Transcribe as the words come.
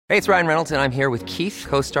Hey, it's Ryan Reynolds, and I'm here with Keith,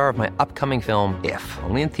 co-star of my upcoming film, If,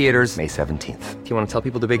 only in theaters May 17th. Do you want to tell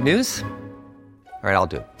people the big news? All right, I'll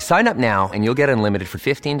do it. Sign up now and you'll get unlimited for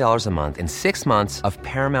 $15 a month and 6 months of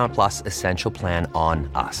Paramount Plus Essential Plan on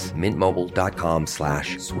us.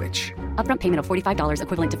 MintMobile.com/switch. Upfront payment of $45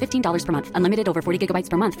 equivalent to $15 per month. Unlimited over 40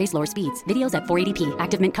 gigabytes per month. Face lower speeds. Videos at 480p.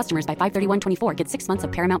 Active Mint customers by 531.24 get 6 months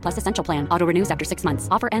of Paramount Plus Essential Plan. Auto renews after 6 months.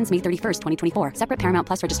 Offer ends May 31st, 2024. Separate Paramount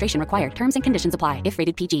Plus registration required. Terms and conditions apply if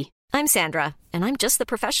rated PG. I'm Sandra, and I'm just the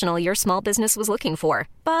professional your small business was looking for.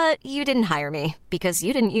 But you didn't hire me because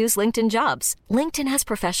you didn't use LinkedIn Jobs. LinkedIn has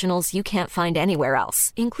professionals you can't find anywhere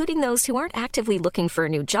else, including those who aren't actively looking for a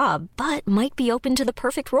new job, but might be open to the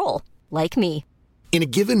perfect role, like me. In a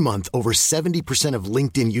given month, over 70% of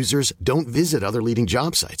LinkedIn users don't visit other leading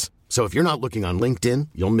job sites. So if you're not looking on LinkedIn,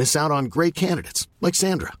 you'll miss out on great candidates like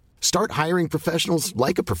Sandra. Start hiring professionals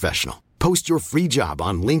like a professional. Post your free job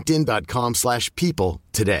on linkedin.com/people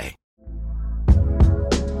today.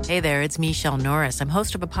 Hey there, it's Michelle Norris. I'm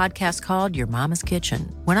host of a podcast called Your Mama's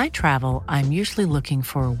Kitchen. When I travel, I'm usually looking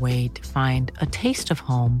for a way to find a taste of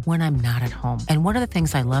home when I'm not at home. And one of the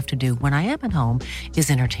things I love to do when I am at home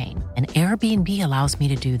is entertain. And Airbnb allows me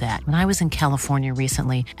to do that. When I was in California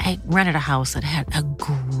recently, I rented a house that had a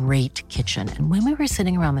great kitchen. And when we were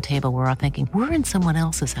sitting around the table, we're all thinking, we're in someone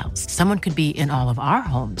else's house. Someone could be in all of our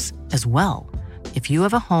homes as well. If you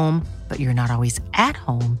have a home, but you're not always at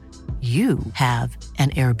home, you have an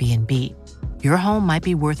Airbnb. Your home might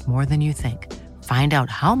be worth more than you think. Find out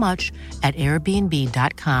how much at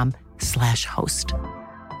airbnb.com/host.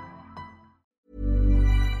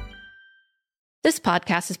 This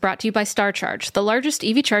podcast is brought to you by StarCharge, the largest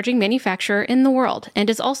EV charging manufacturer in the world, and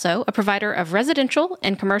is also a provider of residential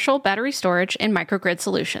and commercial battery storage and microgrid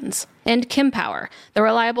solutions. And KimPower, the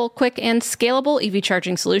reliable, quick, and scalable EV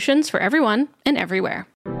charging solutions for everyone and everywhere.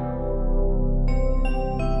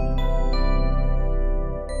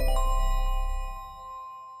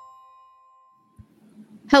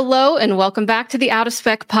 Hello and welcome back to the Out of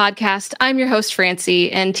Spec podcast. I'm your host, Francie,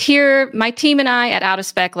 and here my team and I at Out of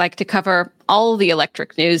Spec like to cover all the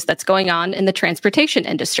electric news that's going on in the transportation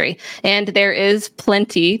industry. And there is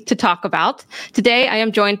plenty to talk about. Today, I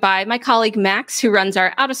am joined by my colleague Max, who runs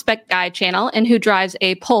our Out of Spec Guide channel and who drives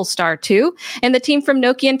a Polestar 2, and the team from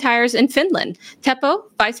Nokian Tyres in Finland. Teppo,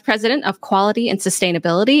 Vice President of Quality and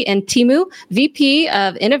Sustainability, and Timu, VP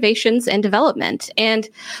of Innovations and Development. And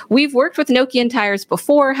we've worked with Nokian Tyres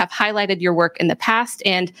before, have highlighted your work in the past,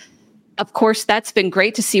 and of course, that's been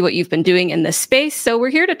great to see what you've been doing in this space. So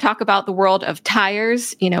we're here to talk about the world of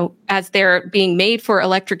tires, as they're being made for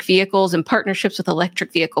electric vehicles and partnerships with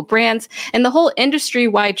electric vehicle brands, and the whole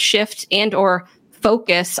industry-wide shift and or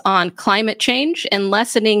focus on climate change and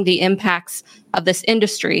lessening the impacts of this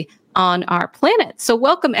industry on our planet. So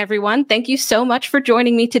welcome, everyone. Thank you so much for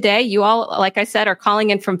joining me today. You all, like I said, are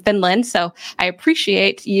calling in from Finland, so I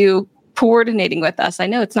appreciate you coordinating with us. I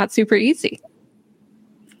know it's not super easy.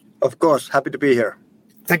 Of course, happy to be here.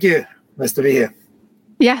 Thank you. Nice to be here.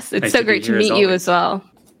 Yes, it's so great to meet you as well.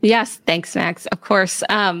 Yes, thanks, Max, of course.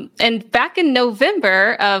 And back in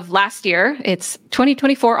November of last year, it's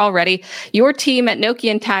 2024 already, your team at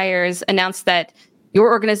Nokian Tyres announced that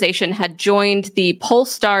your organization had joined the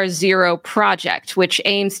Polestar Zero project, which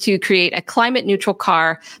aims to create a climate-neutral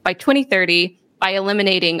car by 2030 by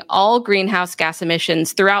eliminating all greenhouse gas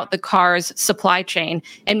emissions throughout the car's supply chain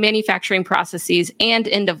and manufacturing processes and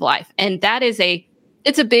end of life. And that is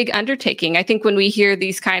it's a big undertaking. I think when we hear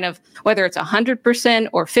these kind of, whether it's 100%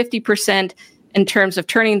 or 50% in terms of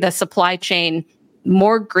turning the supply chain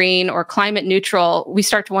more green or climate neutral, we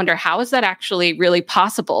start to wonder, how is that actually really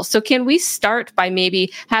possible? So can we start by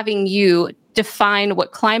maybe having you define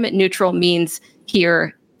what climate neutral means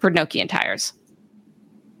here for Nokian Tyres?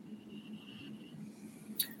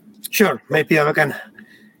 Sure. Maybe I can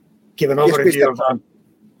give an overview of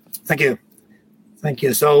Thank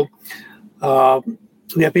you. So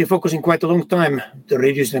we have been focusing quite a long time to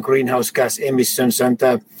reduce the greenhouse gas emissions. And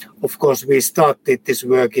of course, we started this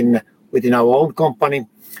work within our own company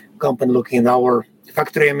looking at our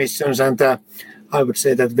factory emissions. And I would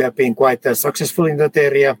say that we have been quite successful in that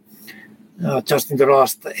area. Just in the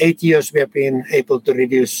last 8 years, we have been able to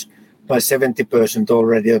reduce by 70%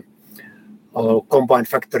 already combined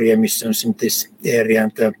factory emissions in this area.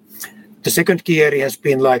 And the second key area has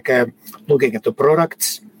been looking at the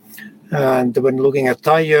products. And when looking at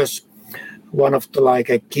tires, one of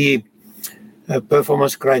the key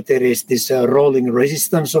performance criteria is this rolling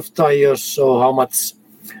resistance of tires. So how much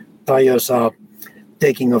tires are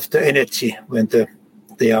taking off the energy when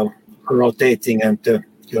they are rotating and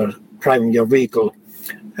you're driving your vehicle.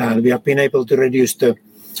 And we have been able to reduce the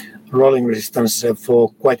rolling resistance for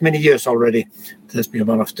quite many years already. It has been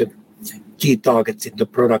one of the key targets in the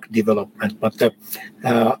product development. But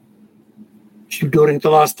during the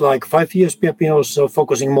last 5 years, we have been also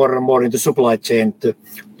focusing more and more in the supply chain to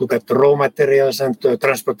look at the raw materials and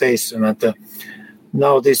transportation. And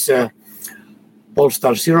now this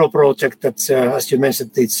Polestar Zero project, that's, as you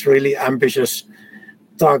mentioned, it's really ambitious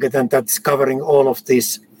target, and that's covering all of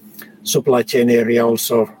this supply chain area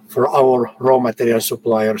also for our raw material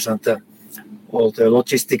suppliers and all the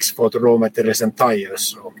logistics for the raw materials and tires.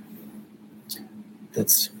 So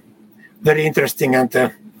that's very interesting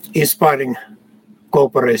and inspiring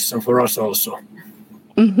cooperation for us also.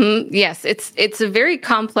 Mm-hmm. Yes, it's a very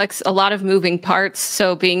complex, a lot of moving parts.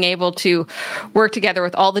 So being able to work together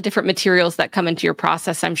with all the different materials that come into your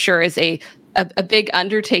process, I'm sure, is a big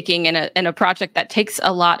undertaking and a project that takes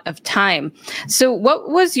a lot of time. So what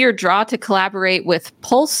was your draw to collaborate with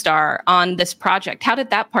Polestar on this project? How did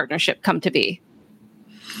that partnership come to be?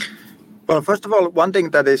 Well, first of all, one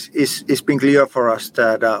thing that is being clear for us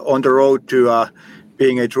that on the road to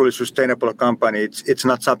being a truly sustainable company, it's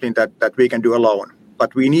not something that we can do alone.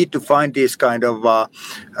 But we need to find these kind of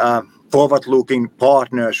forward-looking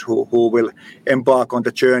partners who will embark on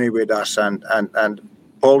the journey with us. And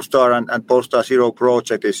Polestar and Polestar Zero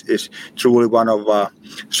project is truly one of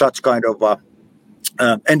such kind of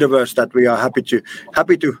endeavors that we are happy to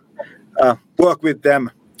work with them.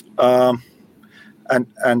 When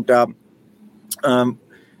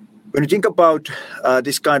you think about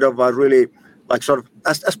this kind of really sort of,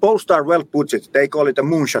 as Polestar well puts it, they call it a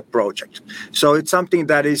moonshot project. So it's something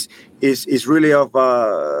that is really of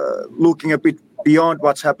looking a bit beyond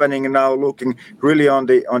what's happening now, looking really on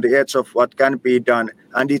the edge of what can be done,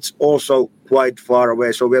 and it's also quite far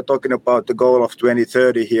away. So we're talking about the goal of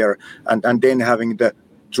 2030 here, and then having the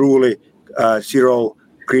truly zero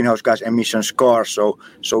greenhouse gas emissions car. So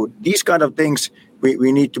these kind of things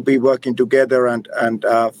we need to be working together and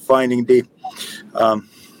finding the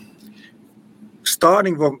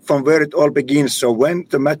starting from where it all begins. So when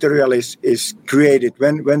the material is created,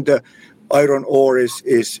 when the iron ore is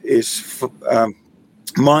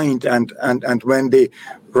mined and when the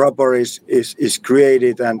rubber is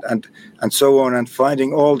created and so on, and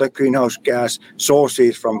finding all the greenhouse gas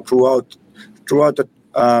sources from throughout the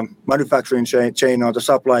manufacturing chain or the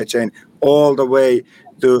supply chain, all the way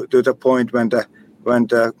to the point when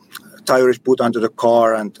the tire is put onto the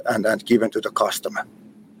car and given to the customer.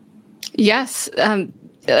 Yes.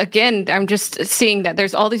 Again, I'm just seeing that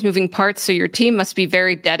there's all these moving parts. So your team must be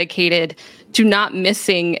very dedicated to not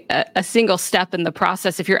missing a single step in the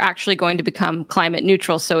process if you're actually going to become climate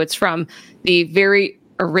neutral. So it's from the very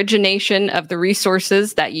origination of the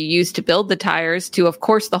resources that you use to build the tires to, of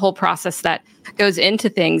course, the whole process that goes into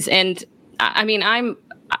things. And I mean, I'm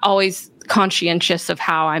always conscientious of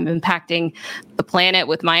how I'm impacting the planet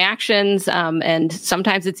with my actions. And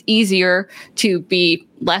sometimes it's easier to be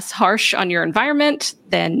less harsh on your environment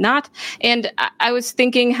than not. And I was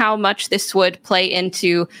thinking how much this would play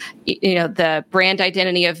into, the brand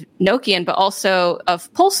identity of Nokian, but also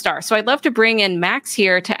of Polestar. So I'd love to bring in Max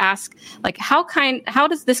here to ask, how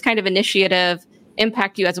does this kind of initiative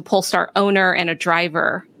impact you as a Polestar owner and a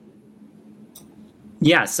driver?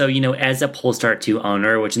 Yeah, so, as a Polestar 2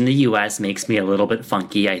 owner, which in the US makes me a little bit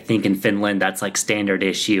funky, I think in Finland that's like standard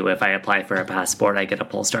issue. If I apply for a passport, I get a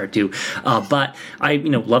Polestar 2. But I,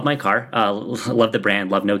 love my car, love the brand,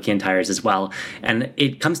 love Nokian tires as well. And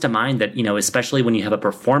it comes to mind that, especially when you have a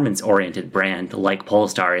performance-oriented brand like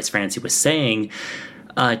Polestar, as Francie was saying,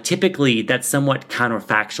 typically that's somewhat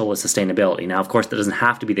counterfactual with sustainability. Now, of course, that doesn't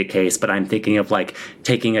have to be the case, but I'm thinking of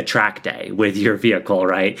taking a track day with your vehicle,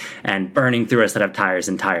 right? And burning through a set of tires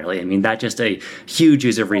entirely. I mean, that's just a huge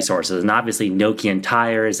use of resources. And obviously Nokian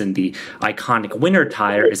tires and the iconic winter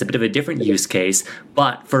tire is a bit of a different use case.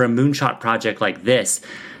 But for a moonshot project like this,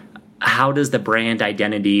 how does the brand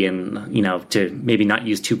identity and, to maybe not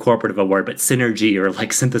use too corporate of a word, but synergy or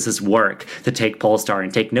synthesis work to take Polestar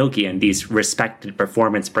and take Nokian, these respected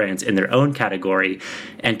performance brands in their own category,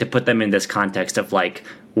 and to put them in this context of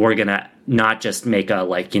we're going to not just make a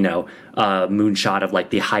moonshot of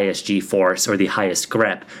the highest G-force or the highest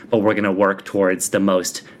grip, but we're going to work towards the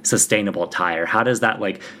most sustainable tire. How does that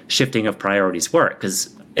shifting of priorities work?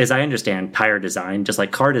 Because as I understand, tire design, just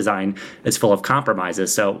like car design, is full of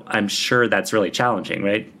compromises. So I'm sure that's really challenging,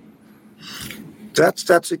 right?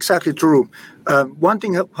 That's exactly true. One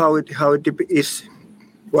thing how it is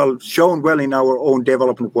shown well in our own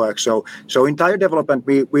development work. So in tire development,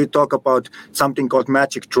 we talk about something called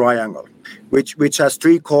magic triangle, which has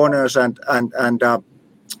three corners and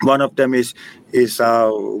One of them is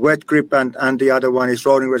wet grip, and the other one is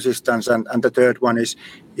rolling resistance, and the third one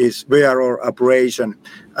is wear or abrasion,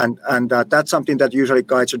 and that's something that usually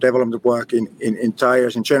guides the development work in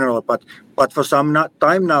tires in general. But for some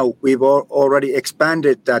time now, we've already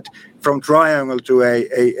expanded that from triangle to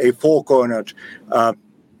a four-cornered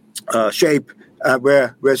shape,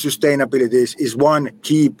 where sustainability is one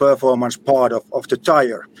key performance part of the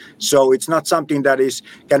tire. So it's not something that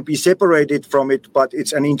can be separated from it, but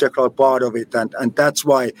it's an integral part of it, and that's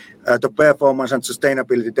why the performance and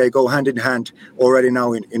sustainability, they go hand in hand already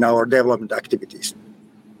now in our development activities.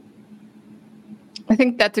 I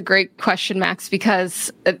think that's a great question, Max,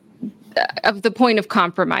 because of the point of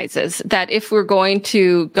compromises, that if we're going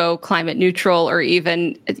to go climate neutral or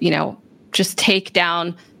even, just take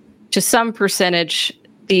down to some percentage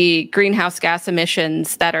the greenhouse gas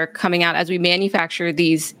emissions that are coming out as we manufacture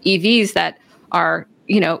these EVs that are,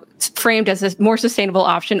 framed as a more sustainable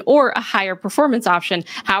option or a higher performance option,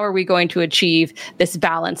 how are we going to achieve this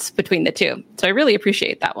balance between the two? So I really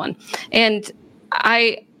appreciate that one. And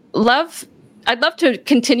I'd love to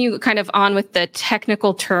continue kind of on with the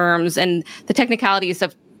technical terms and the technicalities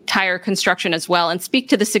of tire construction as well, and speak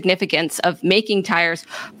to the significance of making tires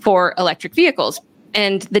for electric vehicles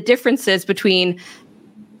and the differences between,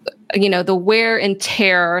 the wear and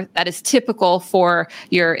tear that is typical for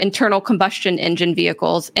your internal combustion engine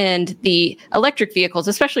vehicles and the electric vehicles,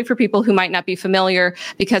 especially for people who might not be familiar,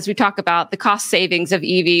 because we talk about the cost savings of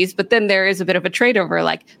EVs, but then there is a bit of a trade-over,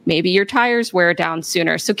 like maybe your tires wear down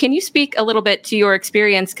sooner. So can you speak a little bit to your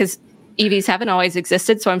experience? Because EVs haven't always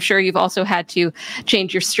existed, so I'm sure you've also had to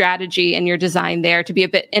change your strategy and your design there to be a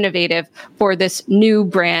bit innovative for this new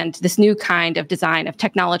brand, this new kind of design of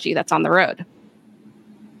technology that's on the road.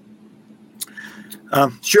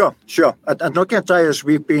 Sure. At Nokian Tyres,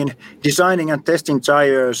 we've been designing and testing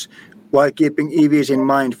tires while keeping EVs in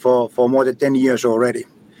mind for more than 10 years already.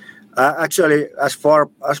 Actually, as far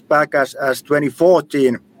as back as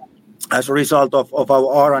 2014, as a result of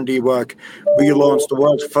our R&D work, we launched the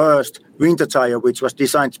world's first winter tire, which was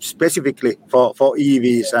designed specifically for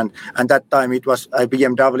EVs, and that time it was a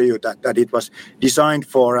BMW that it was designed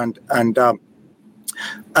for, and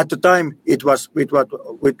at the time it was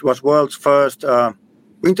world's first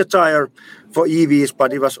winter tire for EVs,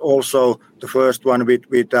 but it was also the first one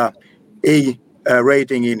with A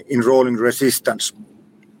rating in rolling resistance.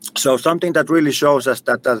 So something that really shows us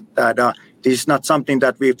that this is not something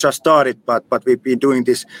that we've just started, but we've been doing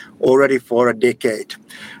this already for a decade.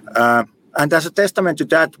 And as a testament to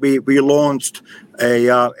that, we launched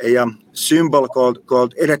a symbol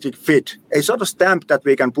called Electric Fit, a sort of stamp that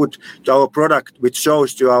we can put to our product, which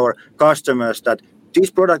shows to our customers that this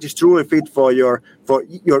product is truly fit for your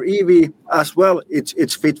EV as well.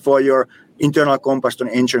 It's fit for your internal combustion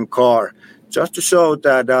engine car, just to show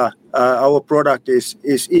that our product is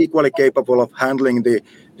equally capable of handling the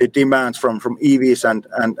demands from EVs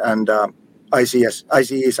and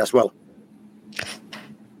ICEs as well.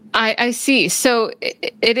 I see. So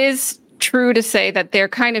it is true to say that they're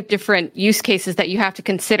kind of different use cases that you have to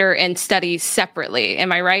consider and study separately.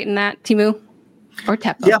 Am I right in that, Timu? Or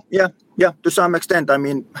Teppo? Yeah, to some extent. I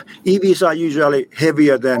mean, EVs are usually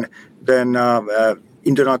heavier than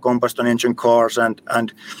internal combustion engine cars,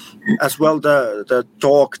 and as well the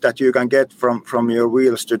torque that you can get from your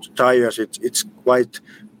wheels to tires, it's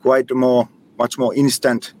much more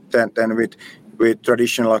instant than with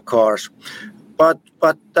traditional cars. But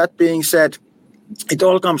that being said, it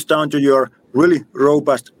all comes down to your really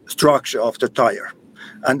robust structure of the tire.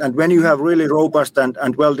 And when you have really robust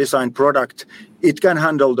and well-designed product, it can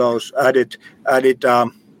handle those added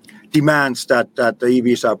demands that the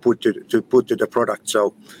EVs are put to the product.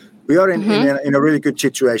 So we are in a really good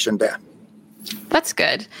situation there. That's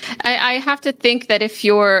good. I have to think that if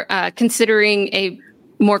you're considering a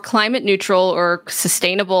more climate neutral or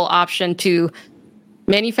sustainable option to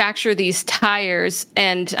manufacture these tires,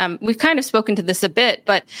 and we've kind of spoken to this a bit,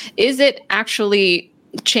 but is it actually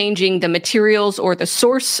changing the materials or the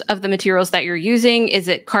source of the materials that you're using? Is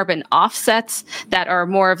it carbon offsets that are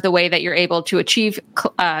more of the way that you're able to achieve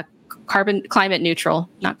climate neutral,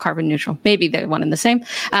 not carbon neutral, maybe they're one and the same.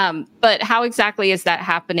 But how exactly is that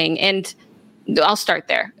happening? And I'll start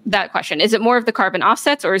there. That question, is it more of the carbon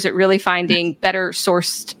offsets, or is it really finding better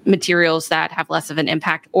sourced materials that have less of an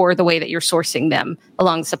impact, or the way that you're sourcing them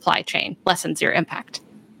along the supply chain lessens your impact?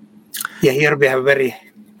 Yeah, here we have very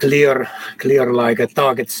clear like a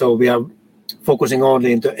target. So we are focusing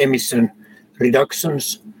only into emission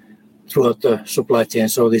reductions throughout the supply chain.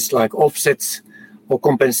 So this like offsets or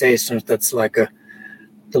compensations, that's like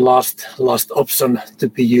the last option to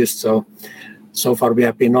be used. So far we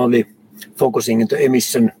have been only focusing into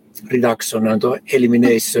emission reduction and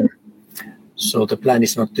elimination. So the plan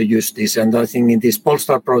is not to use this. And I think in this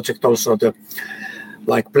Polestar project also the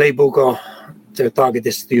playbook or the target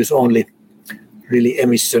is to use only really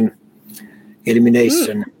emission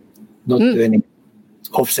elimination, not do any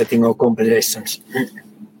offsetting or compensations.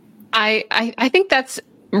 I think that's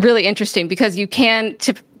really interesting because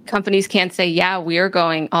companies can say, yeah, we are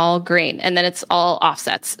going all green, and then it's all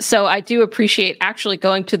offsets. So I do appreciate actually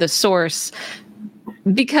going to the source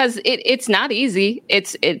because it's not easy.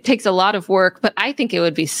 It takes a lot of work, but I think it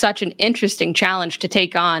would be such an interesting challenge to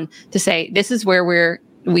take on to say, this is where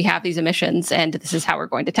we have these emissions and this is how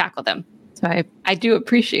we're going to tackle them. So I do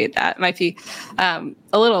appreciate that. It might be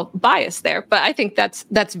a little biased there, but I think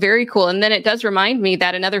that's very cool. And then it does remind me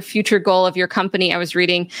that another future goal of your company I was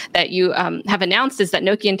reading that you have announced is that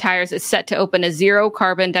Nokian Tyres is set to open a zero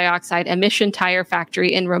carbon dioxide emission tire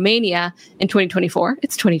factory in Romania in 2024.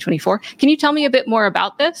 It's 2024. Can you tell me a bit more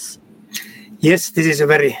about this? Yes, this is a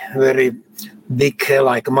very, very big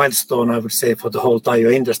milestone, I would say, for the whole tire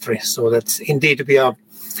industry. So that's indeed we are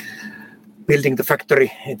building the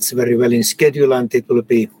factory. It's very well in schedule and it will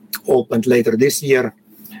be opened later this year.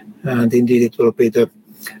 And indeed it will be the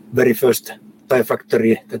very first tire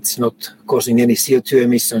factory that's not causing any CO2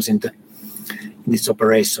 emissions in this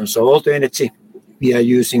operation. So all the energy we are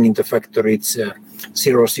using in the factory, it's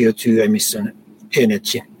zero CO2 emission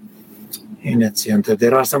energy. And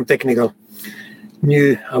there are some technical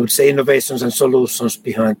new, I would say, innovations and solutions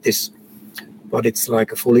behind this, but it's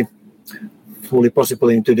like a fully possible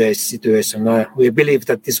in today's situation. We believe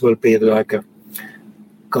that this will be like a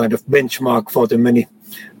kind of benchmark for the many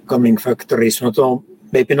coming factories,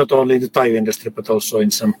 maybe not only in the tire industry, but also in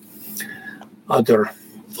some other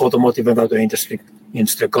automotive and other industry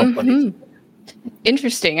companies.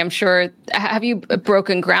 Interesting. I'm sure. Have you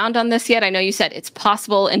broken ground on this yet? I know you said it's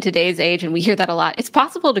possible in today's age, and we hear that a lot. It's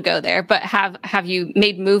possible to go there, but have you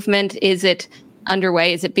made movement? Is it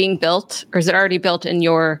underway? Is it being built, or is it already built in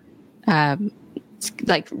your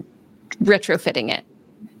retrofitting it?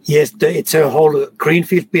 Yes, it's a whole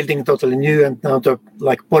greenfield building, totally new, and now the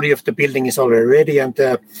body of the building is already ready. And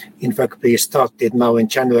in fact, we started now in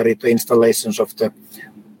January the installations of the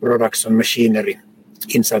production machinery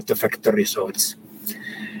inside the factory. So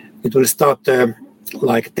it will start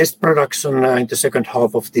test production in the second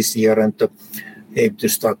half of this year, and aim to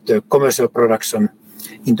start the commercial production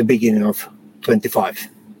in the beginning of 2025.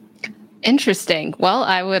 Interesting. Well,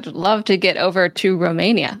 I would love to get over to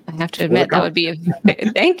Romania. I have to admit, that would be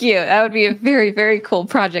thank you. That would be a very, very cool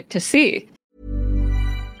project to see.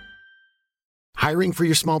 Hiring for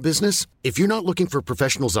your small business? If you're not looking for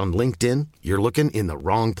professionals on LinkedIn, you're looking in the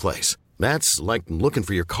wrong place. That's like looking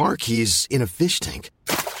for your car keys in a fish tank.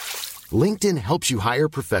 LinkedIn helps you hire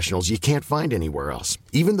professionals you can't find anywhere else,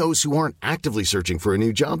 even those who aren't actively searching for a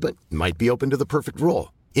new job but might be open to the perfect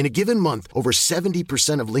role. In a given month, over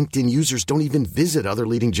 70% of LinkedIn users don't even visit other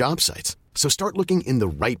leading job sites. So start looking in the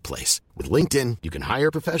right place. With LinkedIn, you can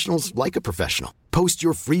hire professionals like a professional. Post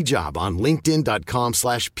your free job on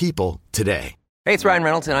linkedin.com/people today. Hey, it's Ryan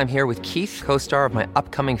Reynolds, and I'm here with Keith, co-star of my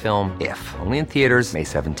upcoming film, If, only in theaters May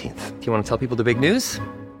 17th. Do you want to tell people the big news?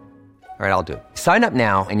 All right, I'll do it. Sign up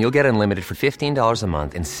now and you'll get unlimited for $15 a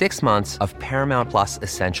month and 6 months of Paramount Plus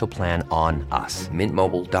Essential Plan on us.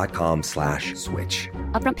 MintMobile.com/switch.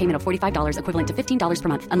 Upfront payment of $45 equivalent to $15 per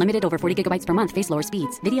month. Unlimited over 40 gigabytes per month. Face lower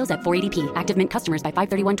speeds. Videos at 480p. Active Mint customers by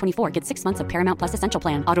 531.24 get 6 months of Paramount Plus Essential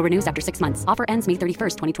Plan. Auto renews after 6 months. Offer ends May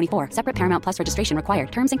 31st, 2024. Separate Paramount Plus registration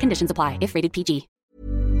required. Terms and conditions apply if rated PG.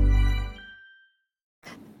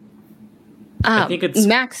 I think it's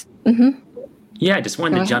Max. Yeah, I just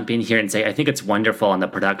wanted to jump in here and say I think it's wonderful on the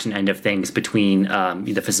production end of things between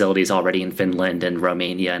the facilities already in Finland and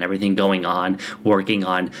Romania and everything going on, working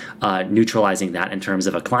on neutralizing that in terms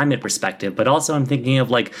of a climate perspective. But also I'm thinking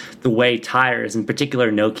of the way tires, in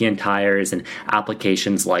particular Nokian tires and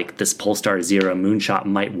applications like this Polestar Zero moonshot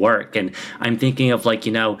might work. And I'm thinking of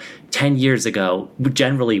 10 years ago,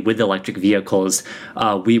 generally with electric vehicles,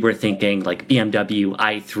 we were thinking BMW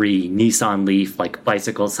i3, Nissan Leaf,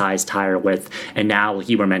 bicycle-sized tire width. And now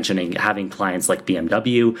you were mentioning having clients like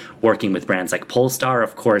BMW, working with brands like Polestar.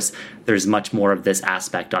 Of course, there's much more of this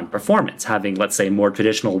aspect on performance, having, let's say, more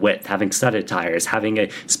traditional width, having studded tires, having a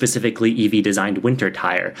specifically EV-designed winter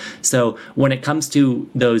tire. So when it comes to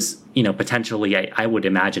those, potentially, I would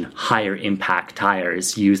imagine, higher impact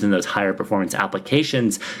tires used in those higher performance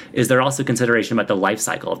applications, is there also consideration about the life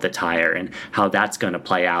cycle of the tire and how that's going to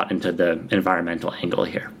play out into the environmental angle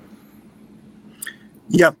here?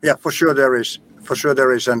 Yeah, for sure there is.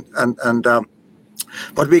 And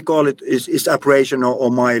what we call it is abrasion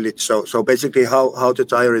or mileage. So basically how the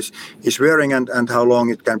tire is wearing and how long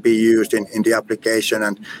it can be used in the application.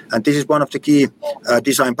 And this is one of the key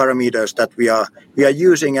design parameters that we are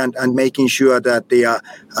using and making sure that the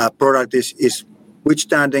product is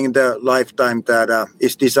withstanding the lifetime that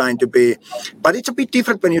is designed to be. But it's a bit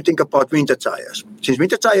different when you think about winter tires, since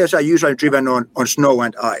winter tires are usually driven on snow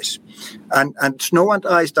and ice. And snow and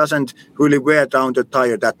ice doesn't really wear down the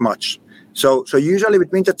tire that much. So usually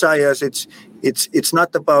with winter tires, it's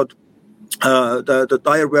not about the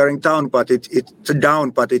tire wearing down, but it's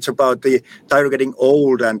down, but it's about the tire getting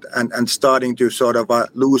old and starting to sort of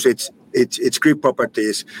lose its grip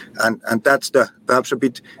properties. And that's perhaps a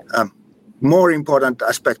bit more important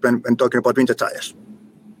aspect when talking about winter tires.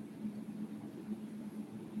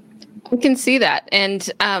 We can see that. And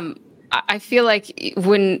I feel like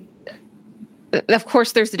of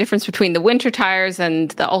course, there's a difference between the winter tires and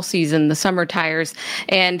the all-season, the summer tires,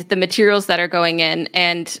 and the materials that are going in.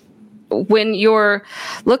 And when you're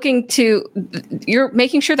making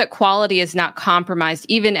sure that quality is not compromised,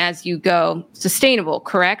 even as you go sustainable,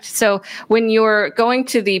 correct? So when you're going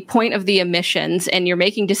to the point of the emissions and you're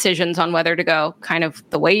making decisions on whether to go kind of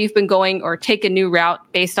the way you've been going or take a new route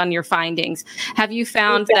based on your findings, have you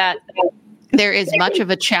found that there is much of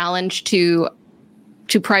a challenge to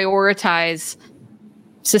prioritize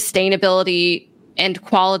sustainability and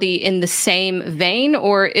quality in the same vein,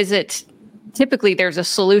 or is it typically there's a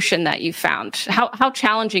solution that you found? How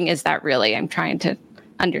challenging is that really? I'm trying to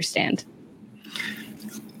understand.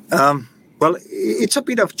 Well, it's a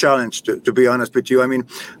bit of challenge to be honest with you. I mean,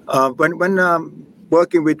 when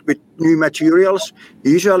working with new materials,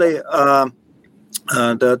 usually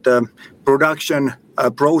the production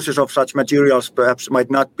process of such materials perhaps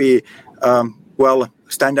might not be well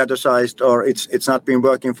standardized, or it's not been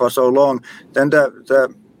working for so long. Then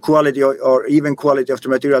the quality or even quality of the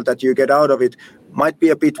material that you get out of it might be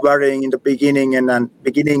a bit varying in the beginning, and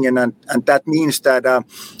that means that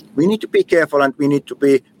we need to be careful and we need to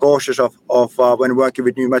be cautious of when working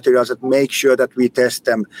with new materials, and make sure that we test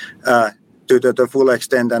them to the full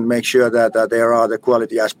extent and make sure that there are the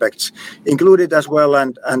quality aspects included as well,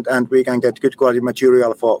 and we can get good quality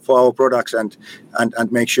material for our products and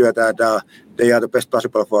make sure that they are the best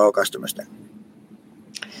possible for our customers then.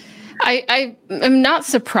 I am not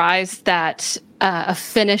surprised that a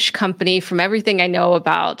Finnish company, from everything I know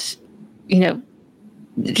about,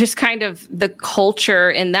 just kind of the culture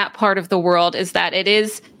in that part of the world, is that it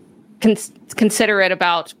is considerate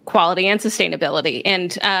about quality and sustainability.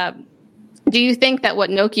 And do you think that what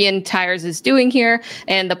Nokian Tyres is doing here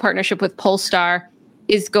and the partnership with Polestar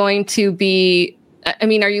is going to be,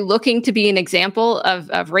 are you looking to be an example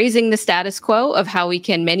of raising the status quo of how we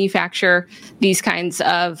can manufacture these kinds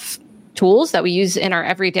of tools that we use in our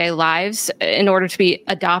everyday lives in order to be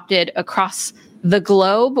adopted across the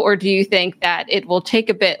globe? Or do you think that it will take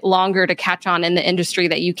a bit longer to catch on in the industry,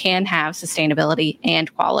 that you can have sustainability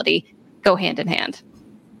and quality go hand in hand?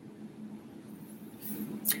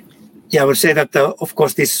 Yeah, I would say that, of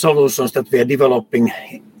course, these solutions that we are developing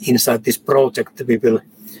inside this project, we will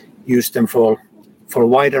use them for a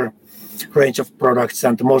wider range of products.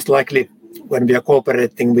 And most likely, when we are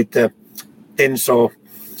cooperating with tens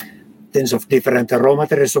of different raw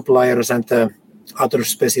material suppliers and other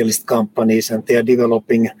specialist companies, and they are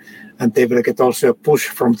developing, and they will get also a push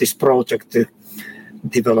from this project to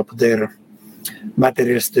develop their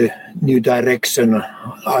materials to new direction.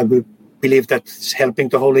 I will believe that's helping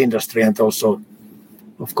the whole industry and also,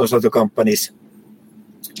 of course, other companies.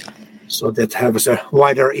 So that has a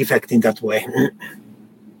wider effect in that way.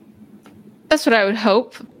 That's what I would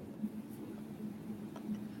hope.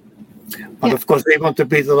 But of course, they want to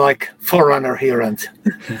be the forerunner here, and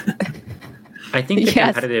I think the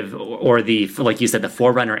competitive or the, like you said, the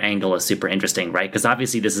forerunner angle is super interesting, right? Because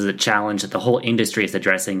obviously this is a challenge that the whole industry is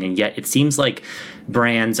addressing, and yet it seems like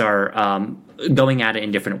brands are going at it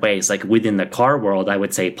in different ways. Like within the car world, I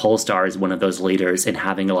would say Polestar is one of those leaders in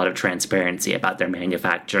having a lot of transparency about their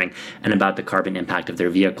manufacturing and about the carbon impact of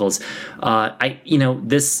their vehicles.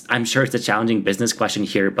 I'm sure it's a challenging business question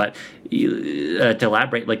here, but to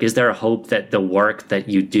elaborate, is there a hope that the work that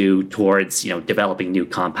you do towards, developing new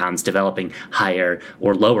compounds, developing higher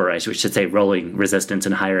or lower, I should say, rolling resistance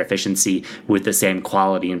and higher efficiency with the same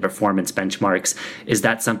quality and performance benchmarks, is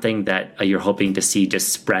that something that you're hoping to see just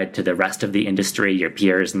spread to the rest of the industry, your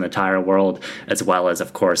peers in the tire world, as well as,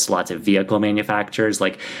 of course, lots of vehicle manufacturers?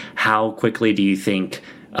 How quickly do you think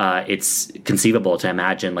it's conceivable to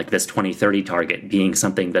imagine this 2030 target being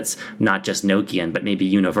something that's not just Nokian, but maybe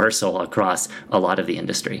universal across a lot of the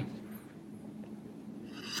industry?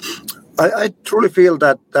 I truly feel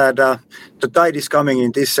that the tide is coming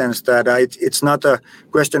in this sense that it's not a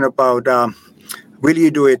question about will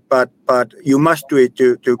you do it, but you must do it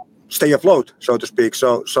to stay afloat, so to speak.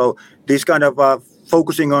 So this kind of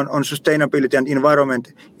focusing on sustainability and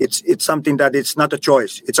environment, it's something that it's not a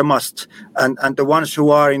choice, it's a must. And the ones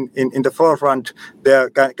who are in the forefront, they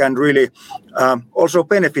can really also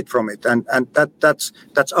benefit from it. And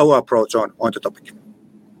that's our approach on the topic.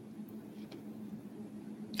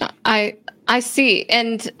 I see.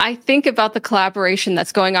 And I think about the collaboration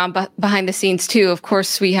that's going on behind the scenes too. Of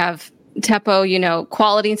course, we have Teppo,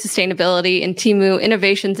 quality and sustainability, and Timu,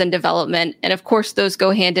 innovations and development. And of course, those go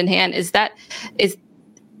hand in hand. Is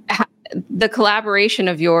the collaboration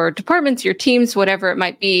of your departments, your teams, whatever it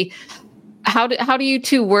might be, how do you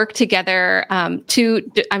two work together? I'm sure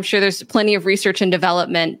there's plenty of research and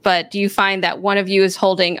development, but do you find that one of you is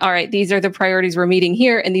holding, all right, these are the priorities we're meeting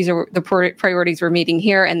here, and these are the priorities we're meeting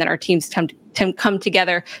here, and then our teams come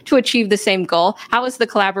together to achieve the same goal? How is the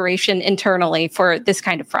collaboration internally for this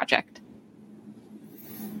kind of project?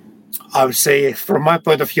 I would say, from my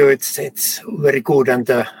point of view, it's very good, and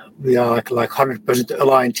we are like 100%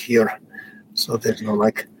 aligned here. So there's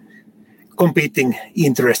no competing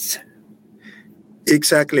interests.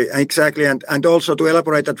 Exactly, and also to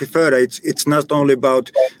elaborate that further, it's not only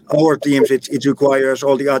about our teams. It requires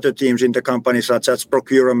all the other teams in the company, such as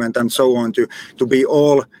procurement and so on, to be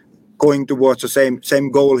all going towards the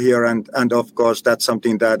same goal here. And of course, that's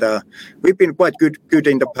something that we've been quite good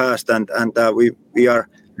in the past, and we are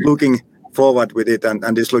looking forward with it,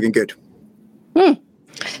 and it's looking good.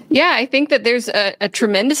 Yeah, I think that there's a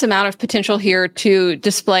tremendous amount of potential here to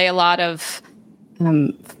display a lot of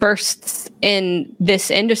firsts in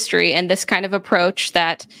this industry and this kind of approach,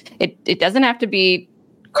 that it doesn't have to be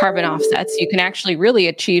carbon offsets. You can actually really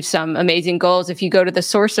achieve some amazing goals if you go to the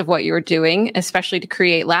source of what you're doing, especially to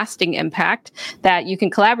create lasting impact, that you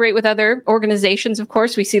can collaborate with other organizations. Of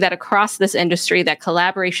course, we see that across this industry, that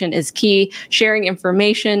collaboration is key. Sharing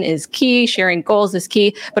information is key. Sharing goals is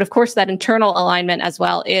key. But of course, that internal alignment as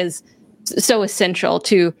well is so essential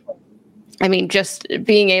to, just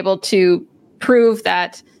being able to prove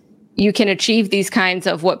that you can achieve these kinds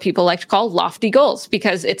of what people like to call lofty goals,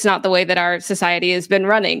 because it's not the way that our society has been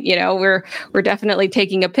running. We're definitely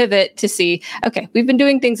taking a pivot to see, okay, we've been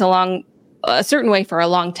doing things along a certain way for a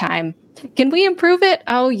long time. Can we improve it?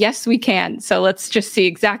 Oh, yes, we can. So let's just see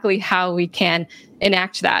exactly how we can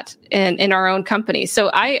enact that in our own company.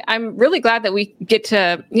 So I'm really glad that we get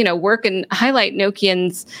to, work and highlight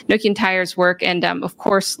Nokian Tyres work, and of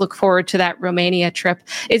course, look forward to that Romania trip.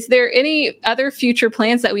 Is there any other future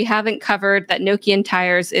plans that we haven't covered that Nokian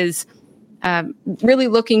Tyres is really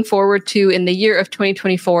looking forward to in the year of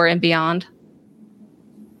 2024 and beyond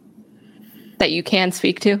that you can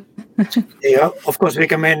speak to? Yeah, of course, we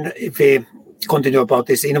recommend if we continue about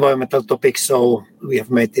this environmental topic. So we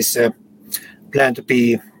have made this plan to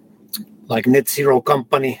be like net zero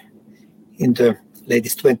company in the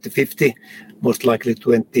latest 2050, most likely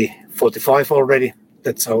 2045 already.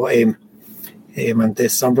 That's our aim, and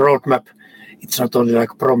there's some roadmap. It's not only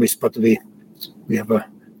like a promise, but we have a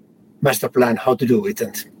master plan how to do it,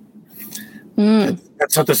 and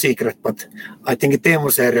that's not a secret. But I think in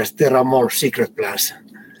Teemu's areas there are more secret plans.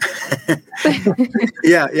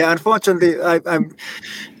 Yeah. Unfortunately,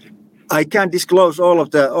 I can't disclose all of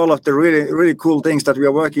the really cool things that we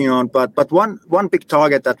are working on. But one big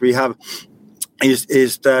target that we have is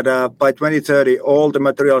that by 2030, all the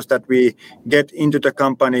materials that we get into the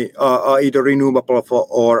company are either renewable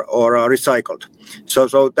or recycled.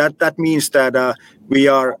 So that means that we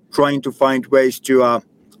are trying to find ways to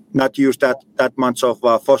not use that much of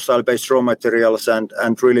fossil-based raw materials, and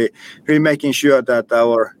really making sure that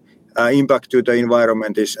our impact to the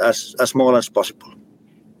environment is as small as possible.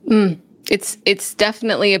 It's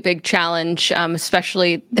definitely a big challenge,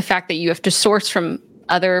 especially the fact that you have to source from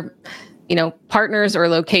other, partners or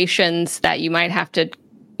locations, that you might have to,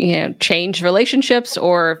 change relationships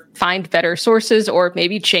or find better sources, or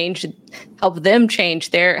maybe help them change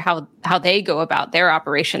how they go about their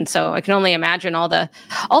operations. So I can only imagine all the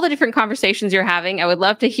different conversations you're having. I would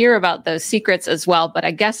love to hear about those secrets as well, but I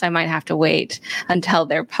guess I might have to wait until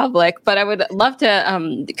they're public. But I would love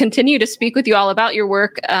to continue to speak with you all about your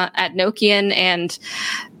work at Nokian and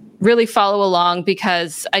really follow along,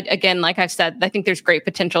 because again, like I've said, I think there's great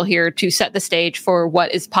potential here to set the stage for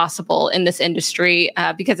what is possible in this industry,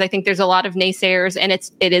 because I think there's a lot of naysayers, and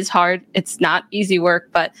it is hard. It's not easy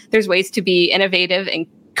work, but there's ways to be innovative and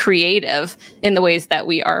creative in the ways that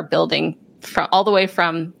we are building all the way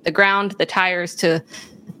from the ground, the tires, to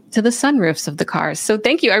to the sunroofs of the cars. So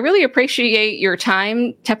thank you. I really appreciate your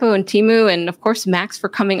time, Teppo and Teemu, and of course, Max, for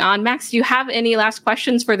coming on. Max, do you have any last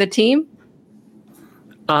questions for the team?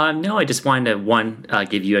 No, I just wanted to,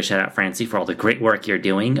 give you a shout out, Francie, for all the great work you're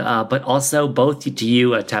doing, but also both to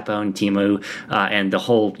you, Teppo and Teemu, and the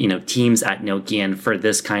whole, teams at Nokian for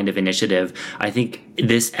this kind of initiative. I think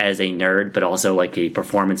this, as a nerd, but also like a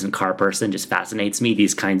performance and car person, just fascinates me.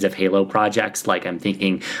 These kinds of halo projects, like I'm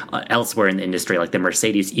thinking elsewhere in the industry, like the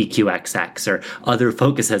Mercedes EQXX or other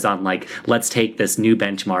focuses on like, let's take this new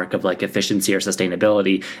benchmark of like efficiency or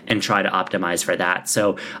sustainability and try to optimize for that.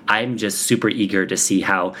 So I'm just super eager to see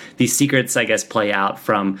how these secrets, I guess, play out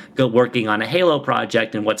from working on a halo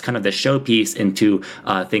project and what's kind of the showpiece into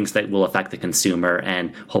things that will affect the consumer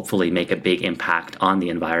and hopefully make a big impact on the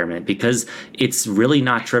environment, because it's really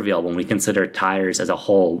not trivial when we consider tires as a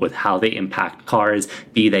whole with how they impact cars,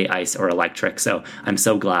 be they ICE or electric. So I'm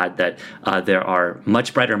so glad that there are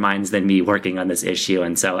much brighter minds than me working on this issue.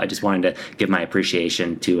 And so I just wanted to give my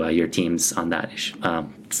appreciation to your teams on that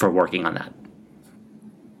for working on that.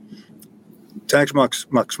 Thanks, Max.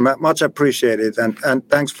 Much appreciated, and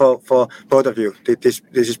thanks for both of you. This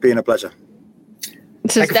has been a pleasure.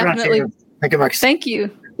 This is definitely. Thank you, Max. Thank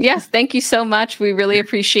you. Yes, thank you so much. We really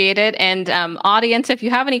appreciate it. And audience, if you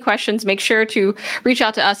have any questions, make sure to reach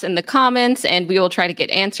out to us in the comments, and we will try to get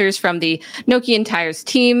answers from the Nokian Tyres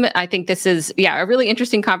team. I think this is, a really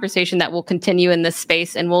interesting conversation that will continue in this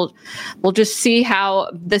space, and we'll just see how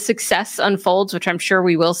the success unfolds, which I'm sure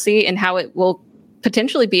we will see, and how it will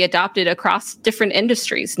potentially be adopted across different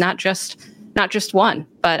industries, not just one,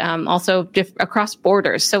 but also across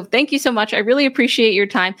borders. So thank you so much. I really appreciate your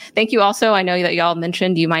time. Thank you also. I know that y'all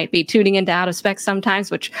mentioned you might be tuning into Out of Spec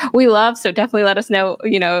sometimes, which we love. So definitely let us know,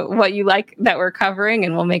 what you like that we're covering,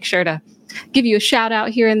 and we'll make sure to give you a shout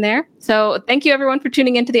out here and there. So thank you everyone for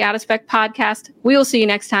tuning into the Out of Spec podcast. We will see you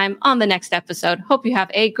next time on the next episode. Hope you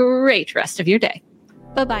have a great rest of your day.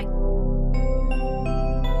 Bye-bye.